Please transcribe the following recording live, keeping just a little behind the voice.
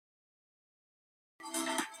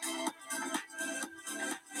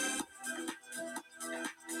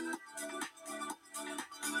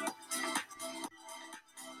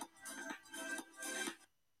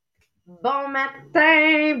Bon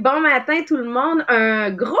matin tout le monde.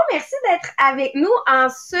 Un gros merci d'être avec nous en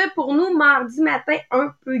pour nous, mardi matin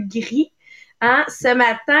un peu gris, hein, ce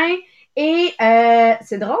matin. Et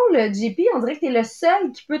c'est drôle, JP, on dirait que tu es le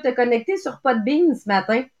seul qui peut te connecter sur Podbean ce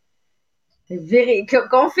matin.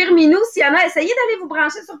 Confirmez-nous s'il y en a. Essayez d'aller vous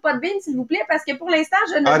brancher sur Podbean, s'il vous plaît, parce que pour l'instant,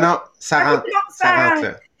 je ne... Ah non, ça rentre. Ça rentre,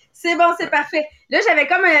 là. C'est bon, c'est parfait. Là, j'avais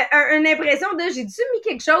comme une impression de j'ai-tu mis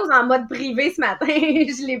quelque chose en mode privé ce matin?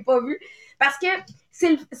 Je l'ai pas vu. Parce que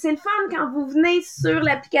c'est le fun quand vous venez sur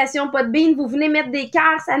l'application Podbean, vous venez mettre des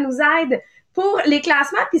cœurs, ça nous aide pour les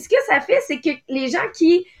classements. Puis ce que ça fait, c'est que les gens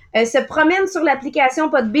qui se promènent sur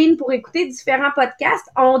l'application Podbean pour écouter différents podcasts,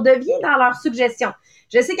 on devient dans leurs suggestions.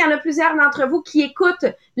 Je sais qu'il y en a plusieurs d'entre vous qui écoutent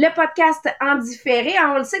le podcast en différé.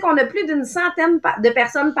 On le sait qu'on a plus d'une centaine de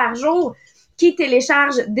personnes par jour qui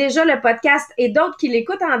téléchargent déjà le podcast et d'autres qui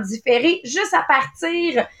l'écoutent en différé juste à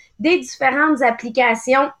partir des différentes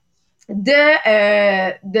applications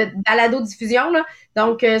de balado-diffusion, là.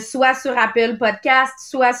 Donc, soit sur Apple Podcast,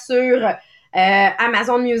 soit sur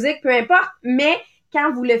Amazon Music, peu importe. Mais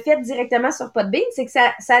quand vous le faites directement sur Podbean, c'est que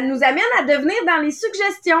ça nous amène à devenir dans les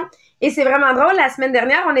suggestions. Et c'est vraiment drôle, la semaine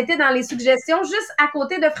dernière, on était dans les suggestions juste à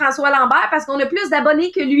côté de François Lambert parce qu'on a plus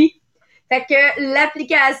d'abonnés que lui. Fait que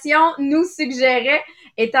l'application nous suggérait,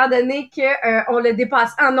 étant donné que on le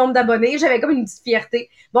dépasse en nombre d'abonnés, j'avais comme une petite fierté.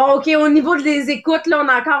 Bon, OK, au niveau des écoutes, là, on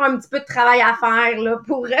a encore un petit peu de travail à faire là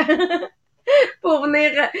pour pour venir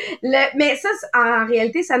mais ça, en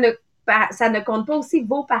réalité, ça ne compte pas aussi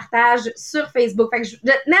vos partages sur Facebook. Fait que je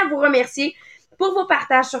tenais à vous remercier pour vos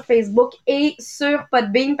partages sur Facebook et sur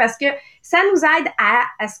Podbean parce que ça nous aide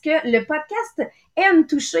à ce que le podcast ait une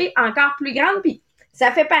touchée encore plus grande. Puis ça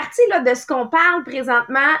fait partie là, de ce qu'on parle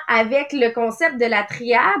présentement avec le concept de la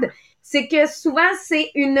triade. C'est que souvent, c'est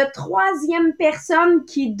une troisième personne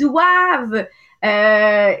qui doivent en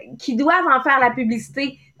faire la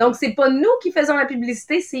publicité. Donc, c'est pas nous qui faisons la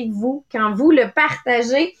publicité, c'est vous, quand vous le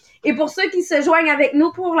partagez. Et pour ceux qui se joignent avec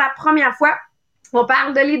nous pour la première fois, on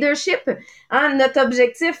parle de leadership. Hein? Notre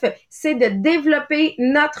objectif, c'est de développer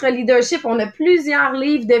notre leadership. On a plusieurs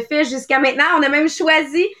livres de fait jusqu'à maintenant. On a même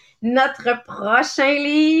choisi notre prochain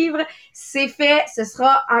livre. C'est fait. Ce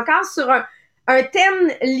sera encore sur un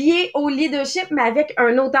thème lié au leadership, mais avec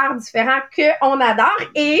un auteur différent qu'on adore.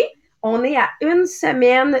 Et on est à une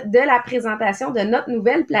semaine de la présentation de notre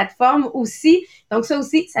nouvelle plateforme aussi. Donc, ça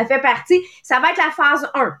aussi, ça fait partie. Ça va être la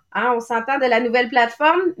phase 1. Hein? On s'entend de la nouvelle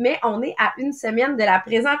plateforme, mais on est à une semaine de la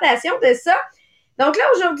présentation de ça. Donc là,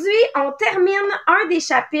 aujourd'hui, on termine un des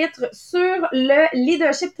chapitres sur le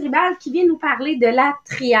leadership tribal qui vient nous parler de la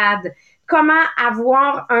triade. Comment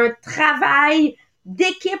avoir un travail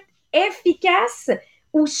d'équipe efficace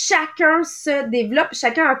où chacun se développe,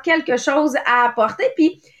 chacun a quelque chose à apporter.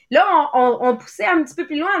 Puis là, on poussait un petit peu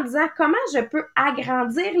plus loin en disant comment je peux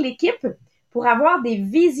agrandir l'équipe pour avoir des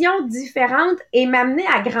visions différentes et m'amener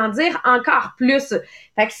à grandir encore plus.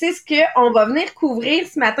 Fait que c'est ce qu'on va venir couvrir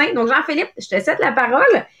ce matin. Donc, Jean-Philippe, je te cède la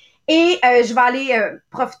parole et je vais aller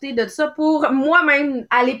profiter de ça pour moi-même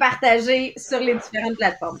aller partager sur les différentes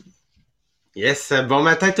plateformes. Yes, bon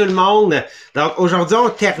matin tout le monde. Donc aujourd'hui, on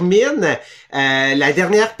termine la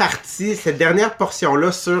dernière partie, cette dernière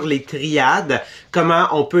portion-là sur les triades, comment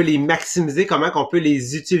on peut les maximiser, comment on peut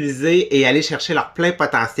les utiliser et aller chercher leur plein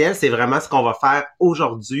potentiel. C'est vraiment ce qu'on va faire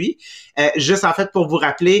aujourd'hui. Juste en fait pour vous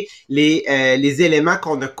rappeler les éléments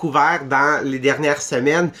qu'on a couverts dans les dernières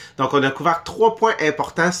semaines. Donc on a couvert 3 points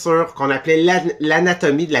importants sur qu'on appelait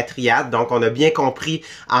l'anatomie de la triade. Donc on a bien compris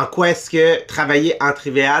en quoi est-ce que travailler en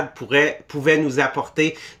triade pouvait nous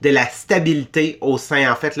apporter de la stabilité au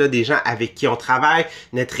sein en fait là des gens avec qui on travaille,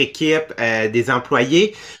 notre équipe, des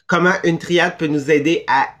employés. Comment une triade peut nous aider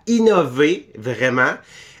à innover vraiment.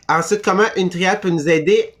 Ensuite, comment une triade peut nous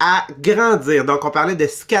aider à grandir. Donc, on parlait de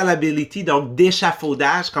scalability, donc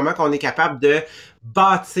d'échafaudage, comment on est capable de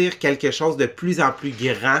bâtir quelque chose de plus en plus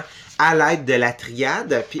grand à l'aide de la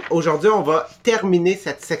triade. Puis aujourd'hui, on va terminer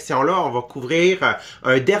cette section-là. On va couvrir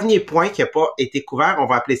un dernier point qui n'a pas été couvert. On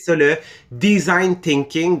va appeler ça le design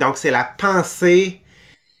thinking. Donc, c'est la pensée.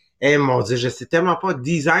 Eh mon Dieu, je sais tellement pas.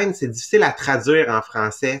 Design, c'est difficile à traduire en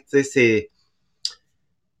français. Tu sais, c'est...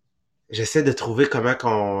 J'essaie de trouver comment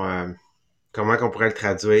qu'on pourrait le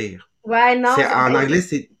traduire. Ouais, non. En anglais,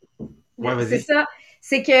 c'est... Ouais, vas-y. C'est ça.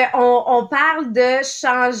 C'est qu'on parle de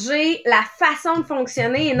changer la façon de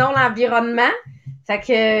fonctionner et non l'environnement. Fait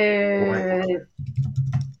que...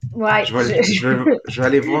 Ouais. Je vais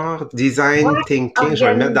aller voir Design Thinking. Je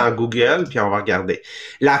vais le mettre dans Google, puis on va regarder.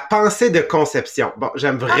 La pensée de conception. Bon,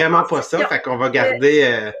 j'aime vraiment pas ça, fait qu'on va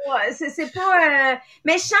garder... Ouais, c'est pas...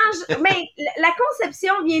 Mais la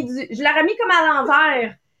conception vient du... Je l'aurais mis comme à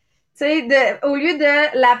l'envers. Tu sais, au lieu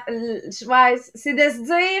c'est de se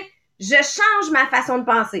dire, je change ma façon de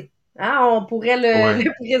penser. Hein? On pourrait Ouais.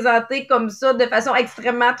 le présenter comme ça de façon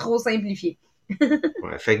extrêmement trop simplifiée.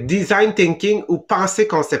 Ouais, fait que design thinking ou pensée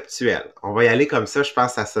conceptuelle. On va y aller comme ça, je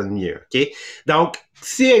pense que ça sonne mieux, OK? Donc,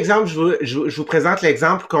 si, exemple, je vous présente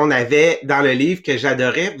l'exemple qu'on avait dans le livre que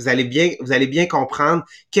j'adorais, vous allez bien comprendre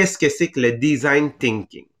qu'est-ce que c'est que le design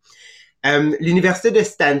thinking. L'université de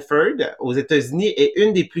Stanford aux États-Unis est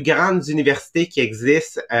une des plus grandes universités qui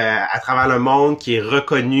existent à travers le monde, qui est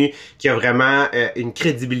reconnue, qui a vraiment une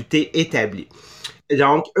crédibilité établie.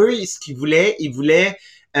 Donc, eux, ce qu'ils voulaient, ils voulaient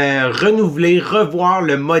renouveler, revoir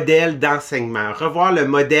le modèle d'enseignement, revoir le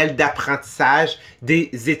modèle d'apprentissage des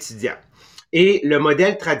étudiants. Et le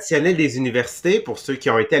modèle traditionnel des universités, pour ceux qui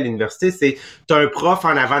ont été à l'université, c'est tu as un prof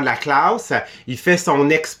en avant de la classe, il fait son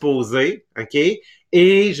exposé, OK?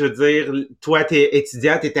 Et je veux dire, toi, tu es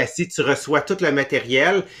étudiant, tu es assis, tu reçois tout le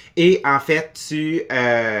matériel et en fait, tu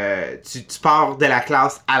pars de la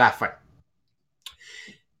classe à la fin.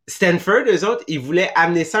 Stanford, eux autres, ils voulaient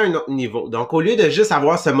amener ça à un autre niveau. Donc, au lieu de juste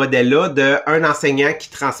avoir ce modèle-là d'un enseignant qui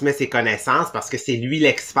transmet ses connaissances parce que c'est lui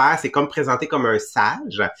l'expert, c'est comme présenté comme un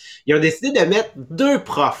sage, ils ont décidé de mettre 2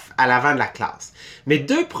 profs à l'avant de la classe. Mais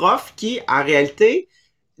 2 profs qui, en réalité,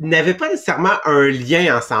 n'avaient pas nécessairement un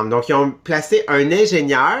lien ensemble. Donc, ils ont placé un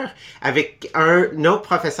ingénieur avec un autre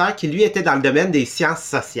professeur qui, lui, était dans le domaine des sciences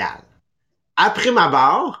sociales. À prime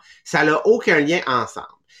abord, ça n'a aucun lien ensemble.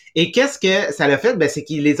 Et qu'est-ce que ça l'a fait? Ben, c'est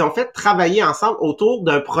qu'ils les ont fait travailler ensemble autour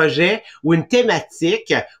d'un projet ou une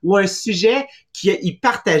thématique ou un sujet qui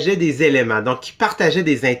partageaient des éléments, donc qui partageaient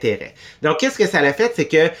des intérêts. Donc, qu'est-ce que ça l'a fait? C'est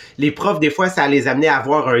que les profs, des fois, ça les amenait à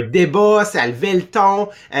avoir un débat, ça levait le ton,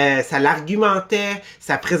 ça l'argumentait,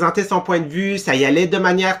 ça présentait son point de vue, ça y allait de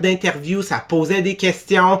manière d'interview, ça posait des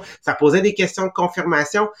questions, ça posait des questions de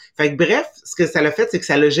confirmation. Fait que bref, ce que ça l'a fait, c'est que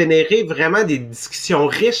ça l'a généré vraiment des discussions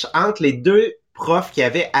riches entre les 2 profs qu'il y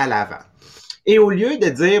avait à l'avant. Et au lieu de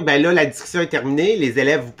dire, ben là, la discussion est terminée, les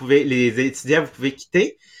étudiants, vous pouvez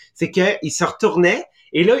quitter, c'est qu'ils se retournaient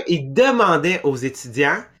et là, ils demandaient aux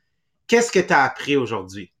étudiants, qu'est-ce que tu as appris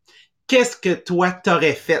aujourd'hui? Qu'est-ce que toi,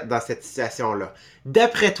 t'aurais fait dans cette situation-là?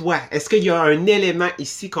 D'après toi, est-ce qu'il y a un élément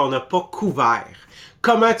ici qu'on n'a pas couvert?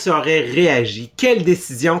 Comment tu aurais réagi? Quelle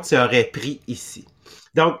décision tu aurais pris ici?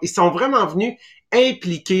 Donc, ils sont vraiment venus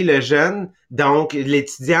impliquer le jeune, donc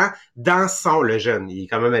l'étudiant le jeune, il est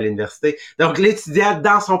quand même à l'université, donc l'étudiant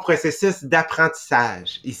dans son processus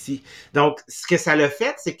d'apprentissage ici. Donc, ce que ça l'a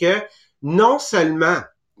fait, c'est que non seulement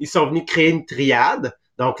ils sont venus créer une triade,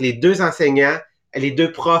 donc les 2 enseignants, les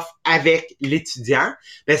 2 profs avec l'étudiant,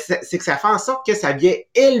 ben c'est que ça fait en sorte que ça vient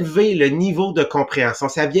élever le niveau de compréhension,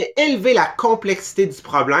 ça vient élever la complexité du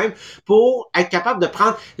problème pour être capable de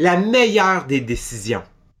prendre la meilleure des décisions,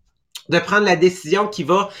 de prendre la décision qui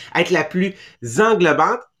va être la plus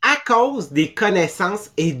englobante à cause des connaissances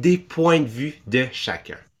et des points de vue de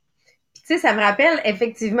chacun. Tu sais, ça me rappelle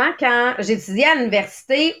effectivement quand j'étudiais à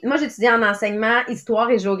l'université, moi j'étudiais en enseignement, histoire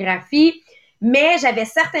et géographie, mais j'avais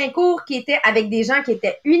certains cours qui étaient avec des gens qui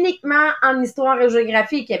étaient uniquement en histoire et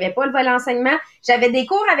géographie, qui n'avaient pas le volet enseignement. J'avais des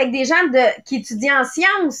cours avec des gens qui étudiaient en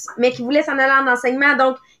sciences, mais qui voulaient s'en aller en enseignement,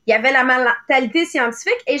 donc il y avait la mentalité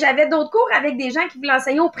scientifique, et j'avais d'autres cours avec des gens qui voulaient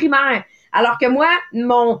enseigner au primaire. Alors que moi,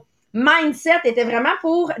 mon mindset était vraiment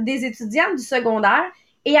pour des étudiants du secondaire.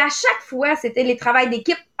 Et à chaque fois, c'était les travails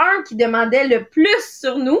d'équipe 1 qui demandaient le plus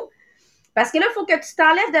sur nous. Parce que là, il faut que tu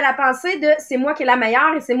t'enlèves de la pensée de c'est moi qui ai la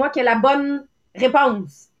meilleure et c'est moi qui ai la bonne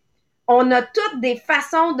réponse. On a toutes des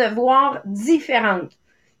façons de voir différentes.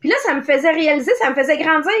 Puis là, ça me faisait réaliser, ça me faisait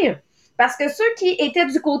grandir. Parce que ceux qui étaient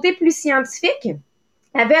du côté plus scientifique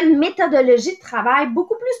avaient une méthodologie de travail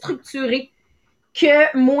beaucoup plus structurée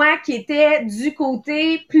que moi qui étais du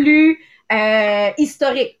côté plus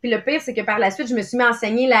historique. Puis le pire, c'est que par la suite, je me suis mis à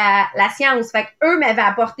enseigner la science. Fait qu'eux m'avaient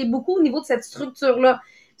apporté beaucoup au niveau de cette structure-là.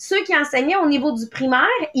 Ceux qui enseignaient au niveau du primaire,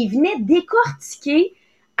 ils venaient décortiquer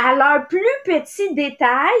à leur plus petit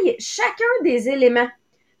détail chacun des éléments.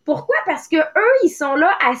 Pourquoi? Parce que eux, ils sont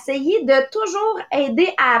là à essayer de toujours aider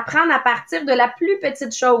à apprendre à partir de la plus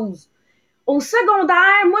petite chose. Au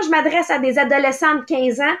secondaire, moi, je m'adresse à des adolescents de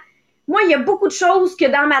 15 ans. Moi, il y a beaucoup de choses que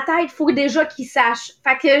dans ma tête, il faut déjà qu'ils sachent.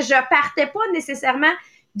 Fait que je partais pas nécessairement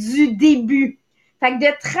du début. Fait que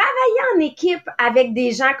de travailler en équipe avec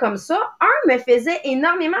des gens comme ça, me faisait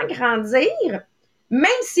énormément grandir, même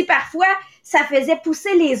si parfois, ça faisait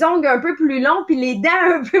pousser les ongles un peu plus longs puis les dents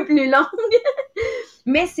un peu plus longues.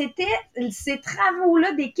 Mais c'était ces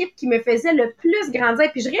travaux-là d'équipe qui me faisaient le plus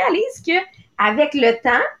grandir. Puis je réalise que avec le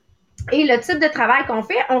temps et le type de travail qu'on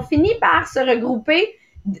fait, on finit par se regrouper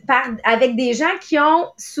avec des gens qui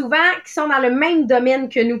sont dans le même domaine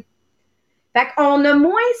que nous. Fait qu'on a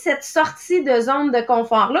moins cette sortie de zone de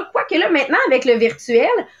confort-là. Quoique là, maintenant, avec le virtuel,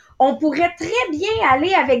 on pourrait très bien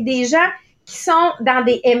aller avec des gens qui sont dans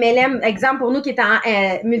des MLM, exemple pour nous qui est en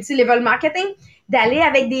multi-level marketing, d'aller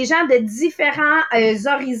avec des gens de différents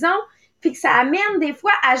horizons, puis que ça amène des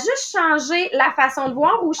fois à juste changer la façon de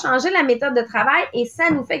voir ou changer la méthode de travail et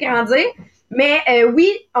ça nous fait grandir. Mais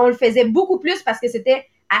oui, on le faisait beaucoup plus parce que c'était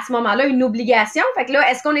à ce moment-là une obligation. Fait que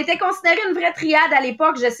là, est-ce qu'on était considéré une vraie triade à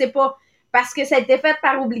l'époque? Je sais pas. Parce que ça a été fait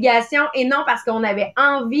par obligation et non parce qu'on avait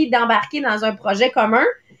envie d'embarquer dans un projet commun.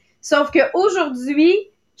 Sauf qu'aujourd'hui,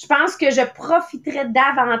 je pense que je profiterais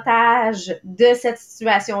davantage de cette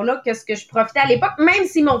situation-là que ce que je profitais à l'époque, même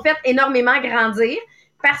s'ils m'ont fait énormément grandir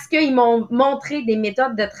parce qu'ils m'ont montré des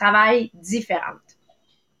méthodes de travail différentes.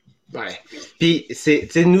 Ouais. Puis, tu sais,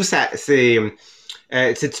 nous,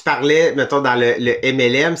 tu parlais, mettons, dans le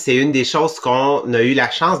MLM, c'est une des choses qu'on a eu la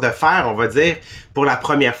chance de faire, on va dire, pour la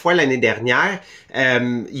première fois l'année dernière.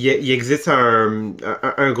 Il existe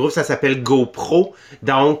un groupe, ça s'appelle GoPro.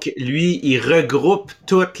 Donc, lui, il regroupe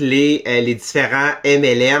toutes les différents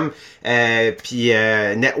MLM puis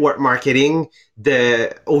network marketing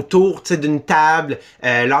autour d'une table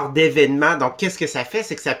lors d'événements. Donc, qu'est-ce que ça fait?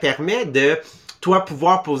 C'est que ça permet de toi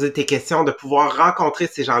pouvoir poser tes questions, de pouvoir rencontrer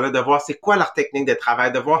ces gens-là, de voir c'est quoi leur technique de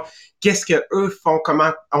travail, de voir qu'est-ce que eux font, comment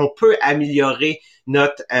on peut améliorer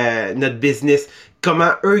notre business,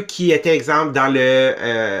 comment eux qui étaient exemple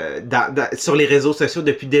sur les réseaux sociaux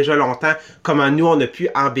depuis déjà longtemps, comment nous on a pu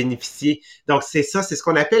en bénéficier. Donc c'est ça, c'est ce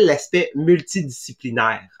qu'on appelle l'aspect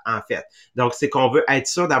multidisciplinaire en fait. Donc c'est qu'on veut être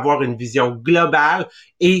sûr d'avoir une vision globale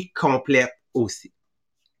et complète aussi.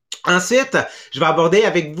 Ensuite, je vais aborder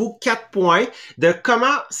avec vous 4 points de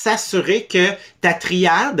comment s'assurer que ta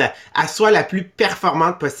triade soit la plus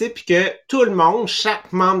performante possible puis que tout le monde,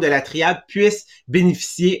 chaque membre de la triade puisse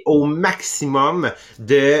bénéficier au maximum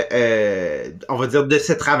on va dire, de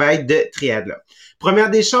ce travail de triade-là.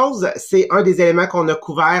 Première des choses, c'est un des éléments qu'on a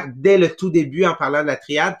couvert dès le tout début en parlant de la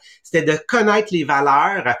triade, c'était de connaître les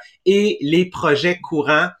valeurs et les projets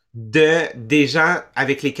courants des gens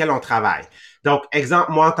avec lesquels on travaille. Donc,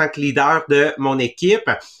 exemple, moi, en tant que leader de mon équipe,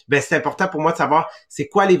 ben, c'est important pour moi de savoir c'est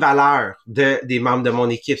quoi les valeurs des membres de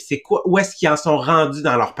mon équipe, c'est quoi, où est-ce qu'ils en sont rendus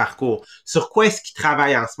dans leur parcours, sur quoi est-ce qu'ils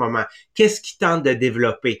travaillent en ce moment, qu'est-ce qu'ils tentent de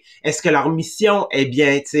développer, est-ce que leur mission est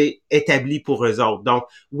bien, établie pour eux autres. Donc,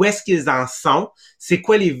 où est-ce qu'ils en sont, c'est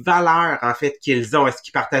quoi les valeurs, en fait, qu'ils ont, est-ce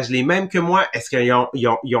qu'ils partagent les mêmes que moi, est-ce qu'ils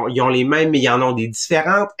ont les mêmes, mais ils en ont des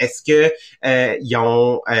différentes, est-ce que ils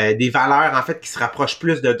ont des valeurs, en fait, qui se rapprochent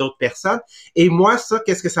plus de d'autres personnes. Et moi, ça,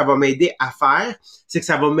 qu'est-ce que ça va m'aider à faire? C'est que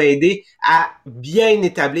ça va m'aider à bien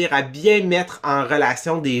établir, à bien mettre en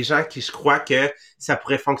relation des gens qui, je crois que ça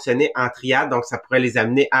pourrait fonctionner en triade, donc ça pourrait les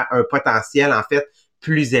amener à un potentiel, en fait,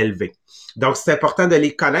 plus élevé. Donc, c'est important de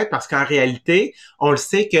les connaître parce qu'en réalité, on le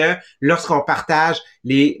sait que lorsqu'on partage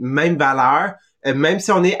les mêmes valeurs, même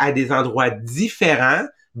si on est à des endroits différents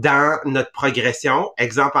dans notre progression,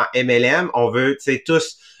 exemple en MLM, on veut,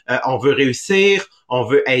 tous, on veut réussir, on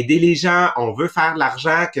veut aider les gens, on veut faire de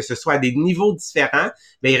l'argent, que ce soit à des niveaux différents,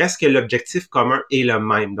 mais il reste que l'objectif commun est le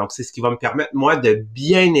même. Donc, c'est ce qui va me permettre, moi, de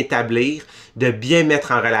bien établir, de bien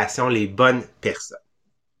mettre en relation les bonnes personnes.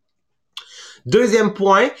 Deuxième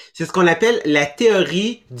point, c'est ce qu'on appelle la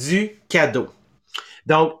théorie du cadeau.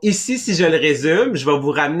 Donc, ici, si je le résume, je vais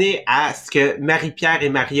vous ramener à ce que Marie-Pierre et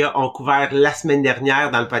Maria ont couvert la semaine dernière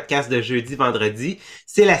dans le podcast de jeudi-vendredi.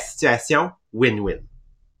 C'est la situation win-win.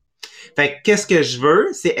 Fait que qu'est-ce que je veux?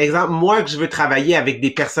 C'est exemple, moi que je veux travailler avec des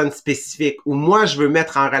personnes spécifiques ou moi je veux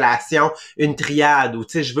mettre en relation une triade ou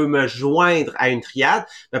je veux me joindre à une triade.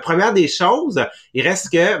 La première des choses, il reste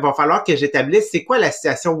que va falloir que j'établisse c'est quoi la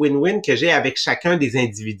situation win-win que j'ai avec chacun des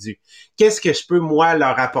individus. Qu'est-ce que je peux moi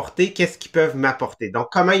leur apporter? Qu'est-ce qu'ils peuvent m'apporter? Donc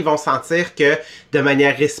comment ils vont sentir que de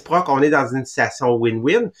manière réciproque, on est dans une situation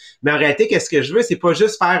win-win. Mais en réalité, qu'est-ce que je veux? C'est pas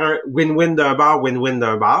juste faire un win-win d'un bord, win-win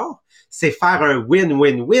d'un bord. C'est faire un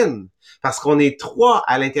win-win-win. Parce qu'on est 3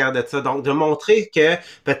 à l'intérieur de ça. Donc, de montrer que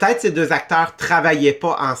peut-être ces 2 acteurs travaillaient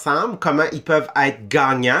pas ensemble, comment ils peuvent être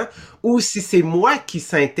gagnants, ou si c'est moi qui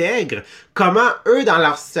s'intègre, comment eux, dans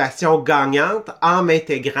leur situation gagnante, en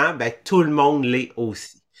m'intégrant, ben, tout le monde l'est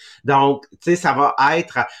aussi. Donc, tu sais, ça va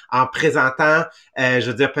être en présentant, je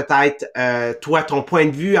veux dire, peut-être toi, ton point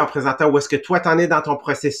de vue, en présentant où est-ce que toi t'en es dans ton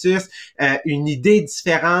processus, une idée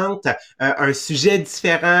différente, un sujet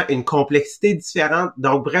différent, une complexité différente.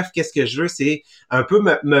 Donc, bref, qu'est-ce que je veux, c'est un peu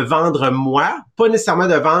me vendre moi, pas nécessairement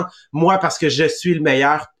de vendre moi parce que je suis le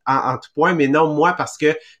meilleur en tout point, mais non, moi parce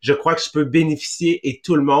que je crois que je peux bénéficier et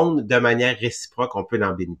tout le monde, de manière réciproque, on peut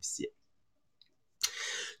en bénéficier.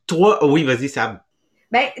 3, oui, vas-y, Sab.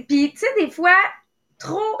 Ben, puis tu sais, des fois,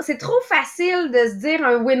 c'est trop facile de se dire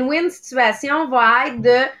un win-win situation va être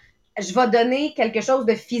de je vais donner quelque chose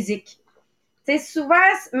de physique. Tu sais, souvent,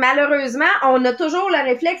 malheureusement, on a toujours le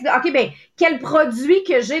réflexe de OK, ben, quel produit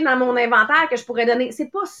que j'ai dans mon inventaire que je pourrais donner?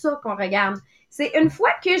 C'est pas ça qu'on regarde. C'est une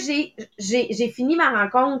fois que j'ai fini ma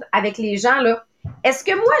rencontre avec les gens, là, est-ce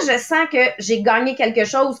que moi, je sens que j'ai gagné quelque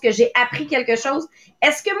chose, que j'ai appris quelque chose?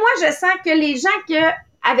 Est-ce que moi, je sens que les gens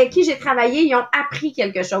avec qui j'ai travaillé, ils ont appris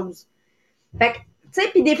quelque chose? Fait que, tu sais,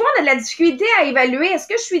 puis des fois, on a de la difficulté à évaluer est-ce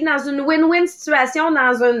que je suis dans une win-win situation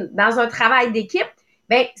dans un travail d'équipe?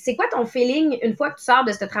 Ben, c'est quoi ton feeling une fois que tu sors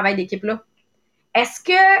de ce travail d'équipe-là? Est-ce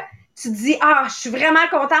que tu te dis, je suis vraiment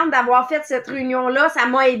contente d'avoir fait cette réunion-là, ça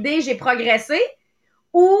m'a aidé, j'ai progressé?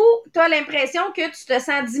 Ou tu as l'impression que tu te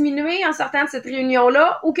sens diminué en sortant de cette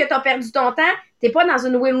réunion-là ou que tu as perdu ton temps, tu n'es pas dans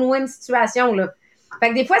une win-win situation, là. Fait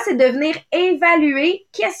que des fois, c'est de venir évaluer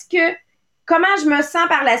comment je me sens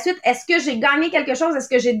par la suite. Est-ce que j'ai gagné quelque chose? Est-ce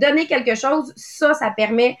que j'ai donné quelque chose? Ça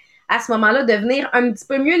permet à ce moment-là de venir un petit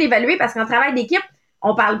peu mieux l'évaluer parce qu'en travail d'équipe,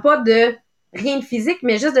 on parle pas de rien de physique,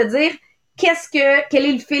 mais juste de dire quel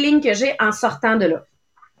est le feeling que j'ai en sortant de là.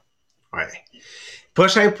 Ouais.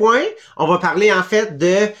 Prochain point, on va parler en fait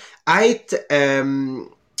de être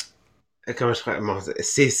comment je ferais? Bon,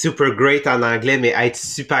 c'est super great en anglais, mais être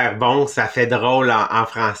super bon, ça fait drôle en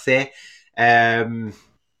français.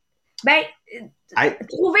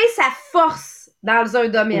 Trouver sa force dans un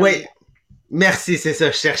domaine. Oui. Merci, c'est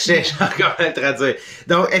ça, je cherchais, j'ai encore à le traduire.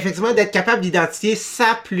 Donc, effectivement, d'être capable d'identifier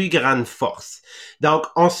sa plus grande force. Donc,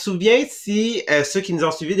 on se souvient, si ceux qui nous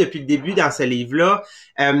ont suivis depuis le début dans ce livre-là,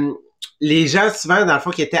 les gens, souvent, dans le fond,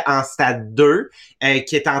 qui étaient en stade 2,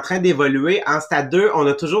 qui étaient en train d'évoluer, en stade 2, on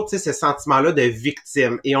a toujours, tu sais, ce sentiment-là de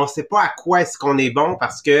victime. Et on sait pas à quoi est-ce qu'on est bon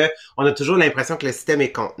parce que on a toujours l'impression que le système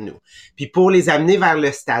est contre nous. Puis pour les amener vers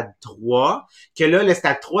le stade 3, que là, le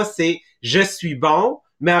stade 3, c'est « je suis bon »,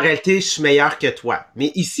 mais en réalité, je suis meilleur que toi.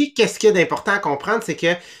 Mais ici, qu'est-ce qu'il y a d'important à comprendre, c'est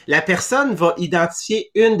que la personne va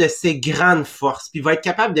identifier une de ses grandes forces, puis va être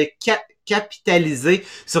capable de capitaliser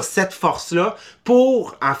sur cette force-là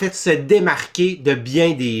pour, en fait, se démarquer de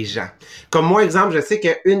bien des gens. Comme moi, exemple, je sais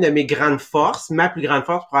qu'une de mes grandes forces, ma plus grande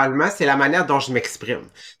force probablement, c'est la manière dont je m'exprime.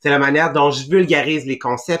 C'est la manière dont je vulgarise les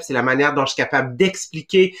concepts, c'est la manière dont je suis capable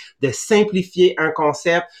d'expliquer, de simplifier un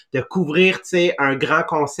concept, de couvrir, tu sais, un grand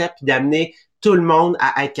concept, puis d'amener tout le monde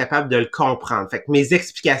à être capable de le comprendre. Fait que mes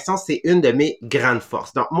explications, c'est une de mes grandes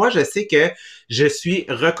forces. Donc, moi, je sais que je suis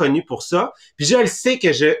reconnu pour ça. Puis, je le sais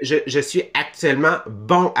que je suis actuellement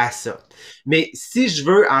bon à ça. Mais si je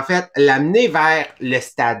veux, en fait, l'amener vers le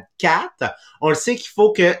stade 4, on le sait qu'il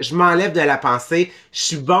faut que je m'enlève de la pensée « je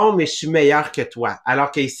suis bon, mais je suis meilleur que toi ».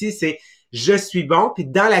 Alors qu'ici, c'est « je suis bon ». Puis,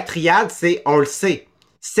 dans la triade, c'est « on le sait ».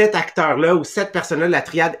 Cet acteur-là ou cette personne-là de la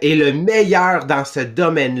triade est le meilleur dans ce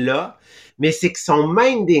domaine-là. Mais c'est que son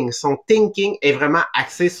minding, son thinking est vraiment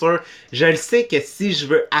axé sur « je le sais que si je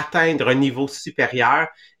veux atteindre un niveau supérieur,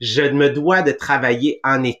 je me dois de travailler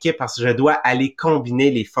en équipe parce que je dois aller combiner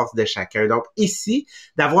les forces de chacun. » Donc ici,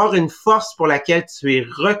 d'avoir une force pour laquelle tu es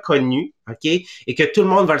reconnu, OK, et que tout le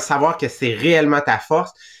monde va le savoir que c'est réellement ta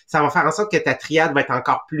force, ça va faire en sorte que ta triade va être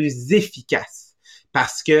encore plus efficace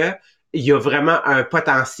parce que il y a vraiment un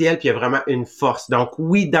potentiel puis il y a vraiment une force. Donc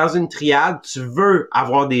oui, dans une triade, tu veux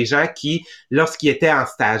avoir des gens qui, lorsqu'ils étaient en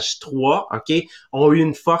stage 3, OK, ont eu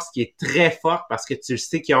une force qui est très forte parce que tu le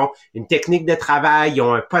sais qu'ils ont une technique de travail, ils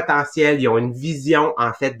ont un potentiel, ils ont une vision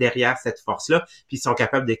en fait derrière cette force-là, puis ils sont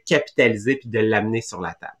capables de capitaliser puis de l'amener sur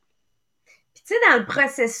la table. Puis tu sais, dans le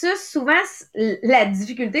processus, souvent, la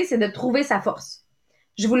difficulté, c'est de trouver sa force.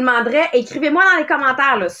 Je vous le demanderais, écrivez-moi dans les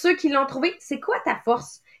commentaires, là, ceux qui l'ont trouvé, c'est quoi ta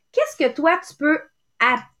force? Qu'est-ce que toi, tu peux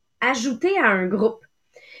ajouter à un groupe?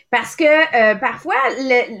 Parce que parfois,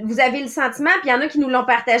 vous avez le sentiment, puis il y en a qui nous l'ont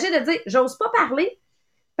partagé, de dire « j'ose pas parler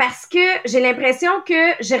parce que j'ai l'impression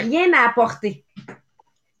que j'ai rien à apporter ».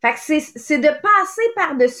 Fait que c'est de passer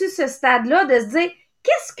par-dessus ce stade-là, de se dire «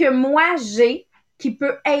 qu'est-ce que moi j'ai qui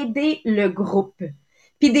peut aider le groupe? »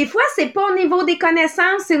 Puis des fois, c'est pas au niveau des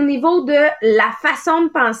connaissances, c'est au niveau de la façon de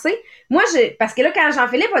penser. Moi, parce que là, quand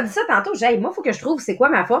Jean-Philippe a dit ça tantôt, j'ai dit, moi, il faut que je trouve c'est quoi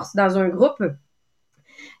ma force dans un groupe. Puis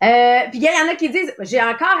il y en a qui disent, j'ai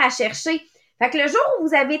encore à chercher. Fait que le jour où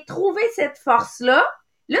vous avez trouvé cette force-là,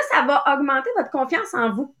 là, ça va augmenter votre confiance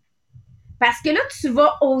en vous. Parce que là, tu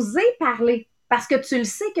vas oser parler parce que tu le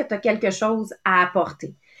sais que tu as quelque chose à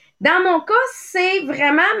apporter. Dans mon cas, c'est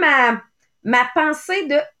vraiment ma pensée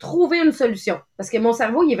de trouver une solution. Parce que mon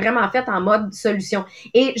cerveau, il est vraiment fait en mode solution.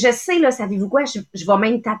 Et je sais, là, savez-vous quoi? Je vais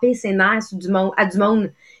même taper ses nerfs à du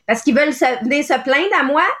monde. Parce qu'ils veulent venir se plaindre à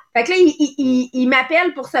moi. Fait que là, ils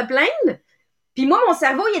m'appellent pour se plaindre. Puis moi, mon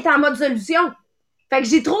cerveau, il est en mode solution. Fait que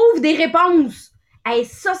j'y trouve des réponses. Hey,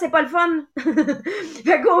 ça, c'est pas le fun!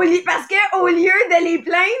 Fait qu'au lieu, parce que au lieu de les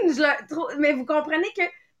plaindre, mais vous comprenez que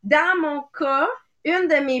dans mon cas, une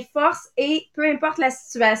de mes forces est, peu importe la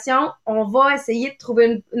situation, on va essayer de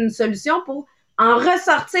trouver une solution pour en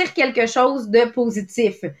ressortir quelque chose de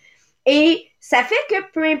positif. Et ça fait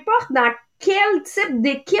que peu importe dans quel type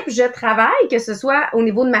d'équipe je travaille, que ce soit au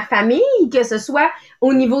niveau de ma famille, que ce soit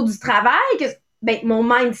au niveau du travail, ben, mon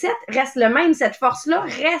mindset reste le même, cette force-là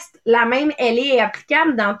reste la même, elle est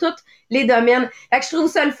applicable dans tous les domaines. Fait que je trouve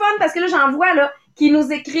ça le fun parce que là, j'en vois là, qui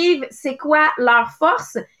nous écrivent c'est quoi leur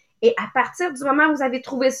force. Et à partir du moment où vous avez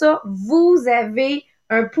trouvé ça, vous avez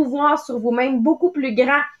un pouvoir sur vous-même beaucoup plus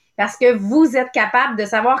grand parce que vous êtes capable de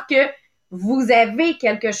savoir que vous avez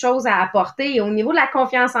quelque chose à apporter. Et au niveau de la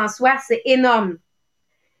confiance en soi, c'est énorme.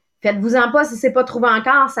 Faites-vous-en pas si c'est pas trouvé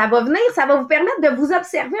encore. Ça va venir, ça va vous permettre de vous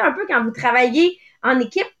observer un peu quand vous travaillez en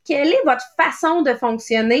équipe. Quelle est votre façon de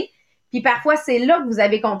fonctionner? Puis parfois, c'est là que vous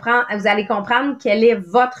allez comprendre quelle est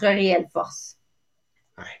votre réelle force.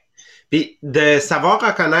 Ouais. Puis de savoir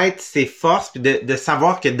reconnaître ses forces, puis de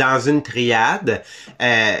savoir que dans une triade,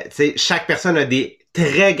 chaque personne a des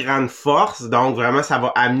très grandes forces, donc vraiment ça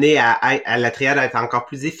va amener à la triade à être encore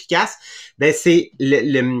plus efficace. Ben c'est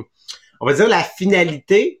on va dire la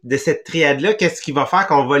finalité de cette triade-là. Qu'est-ce qui va faire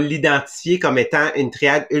qu'on va l'identifier comme étant une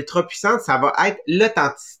triade ultra puissante? Ça va être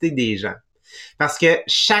l'authenticité des gens. Parce que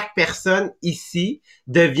chaque personne ici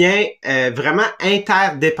devient vraiment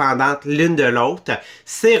interdépendante l'une de l'autre,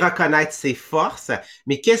 c'est reconnaître ses forces,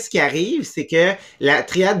 mais qu'est-ce qui arrive, c'est que la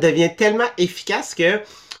triade devient tellement efficace que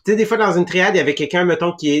tu sais, des fois, dans une triade, il y avait quelqu'un,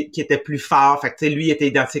 mettons, qui était plus fort. Fait que, tu sais, lui était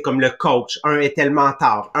identifié comme le coach. Un était le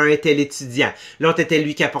mentor. Un était l'étudiant. L'autre était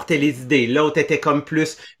lui qui apportait les idées. L'autre était comme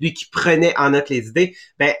plus lui qui prenait en note les idées.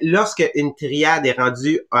 Ben, lorsque une triade est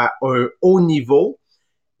rendue à un haut niveau,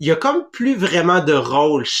 il y a comme plus vraiment de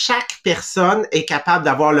rôle. Chaque personne est capable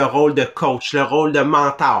d'avoir le rôle de coach, le rôle de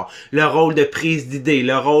mentor, le rôle de prise d'idées,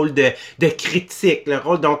 le rôle de critique, le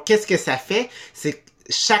rôle. Donc, qu'est-ce que ça fait? C'est que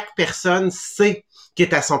chaque personne sait qui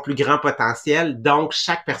est à son plus grand potentiel. Donc,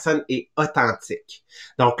 chaque personne est authentique.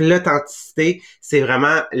 Donc, l'authenticité, c'est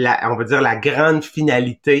vraiment, on va dire, la grande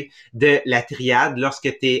finalité de la triade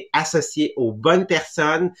lorsque tu es associé aux bonnes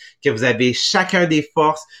personnes, que vous avez chacun des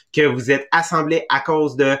forces, que vous êtes assemblés à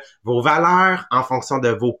cause de vos valeurs, en fonction de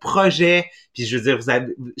vos projets. Puis, je veux dire,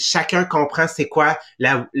 chacun comprend c'est quoi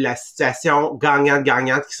la situation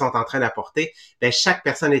gagnante-gagnante qu'ils sont en train d'apporter. Ben, chaque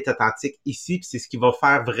personne est authentique ici, puis c'est ce qui va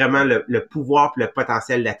faire vraiment le pouvoir et le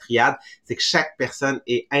potentiel de la triade, c'est que chaque personne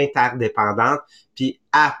est interdépendante puis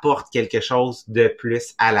apporte quelque chose de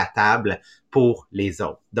plus à la table pour les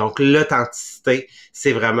autres. Donc, l'authenticité,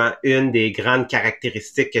 c'est vraiment une des grandes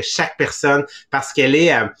caractéristiques que chaque personne, parce qu'elle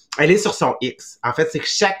est sur son X. En fait, c'est que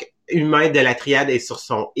chaque humain de la triade est sur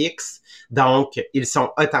son X, donc ils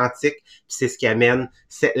sont authentiques, puis c'est ce qui amène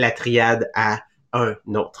la triade à un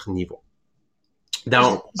autre niveau.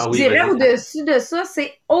 Donc, je dirais au-dessus de ça,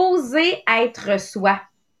 c'est oser être soi.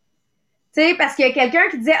 Tu sais, parce qu'il y a quelqu'un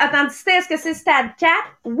qui disait authenticité, est-ce que c'est stade 4?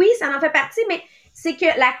 Oui, ça en fait partie, mais c'est que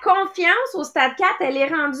la confiance au stade 4, elle est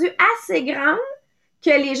rendue assez grande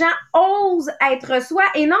que les gens osent être soi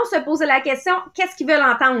et non se poser la question qu'est-ce qu'ils veulent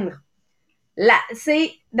entendre. Là,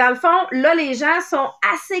 c'est, dans le fond, là, les gens sont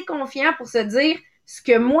assez confiants pour se dire ce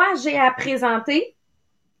que moi j'ai à présenter.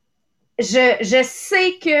 Je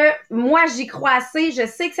sais que moi, j'y crois assez, je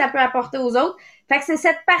sais que ça peut apporter aux autres. Fait que c'est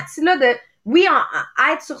cette partie-là de, oui,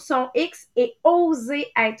 être sur son X et oser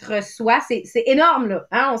être soi, c'est énorme, là.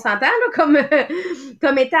 Hein? On s'entend, là,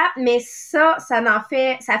 comme étape, mais ça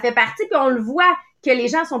fait partie, puis on le voit que les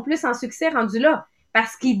gens sont plus en succès rendus là,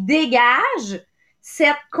 parce qu'ils dégagent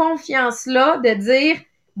cette confiance-là de dire,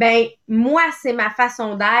 ben, moi, c'est ma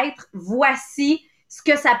façon d'être, voici ce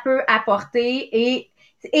que ça peut apporter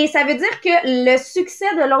et ça veut dire que le succès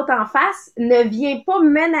de l'autre en face ne vient pas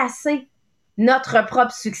menacer notre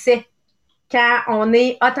propre succès quand on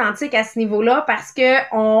est authentique à ce niveau-là parce que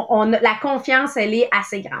la confiance, elle est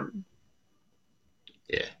assez grande.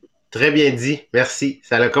 Yeah. Très bien dit. Merci.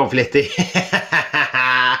 Ça l'a complété.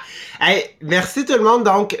 Hey, merci tout le monde.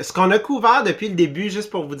 Donc, ce qu'on a couvert depuis le début, juste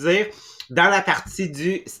pour vous dire, dans la partie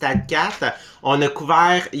du Stade 4, on a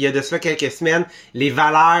couvert, il y a de cela quelques semaines, les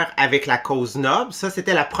valeurs avec la cause noble. Ça,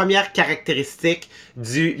 c'était la première caractéristique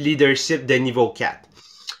du leadership de niveau 4.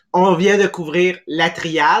 On vient de couvrir la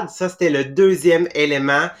triade. Ça, c'était le deuxième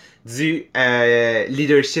élément du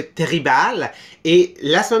leadership tribal. Et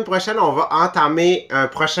la semaine prochaine, on va entamer un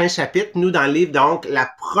prochain chapitre, nous, dans le livre, donc la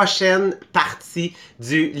prochaine partie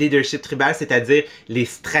du leadership tribal, c'est-à-dire les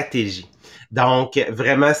stratégies. Donc,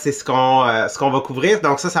 vraiment, c'est ce qu'on va couvrir.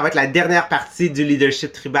 Donc, ça va être la dernière partie du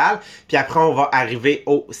leadership tribal. Puis après, on va arriver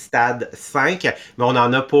au stade 5. Mais on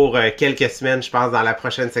en a pour quelques semaines, je pense, dans la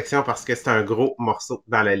prochaine section parce que c'est un gros morceau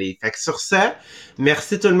dans le livre. Fait que sur ce,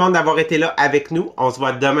 merci tout le monde d'avoir été là avec nous. On se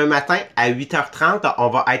voit demain matin à 8h30. On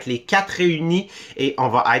va être les 4 réunis et on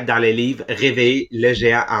va être dans le livre Réveiller le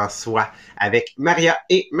géant en soi avec Maria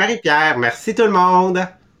et Marie-Pierre. Merci tout le monde!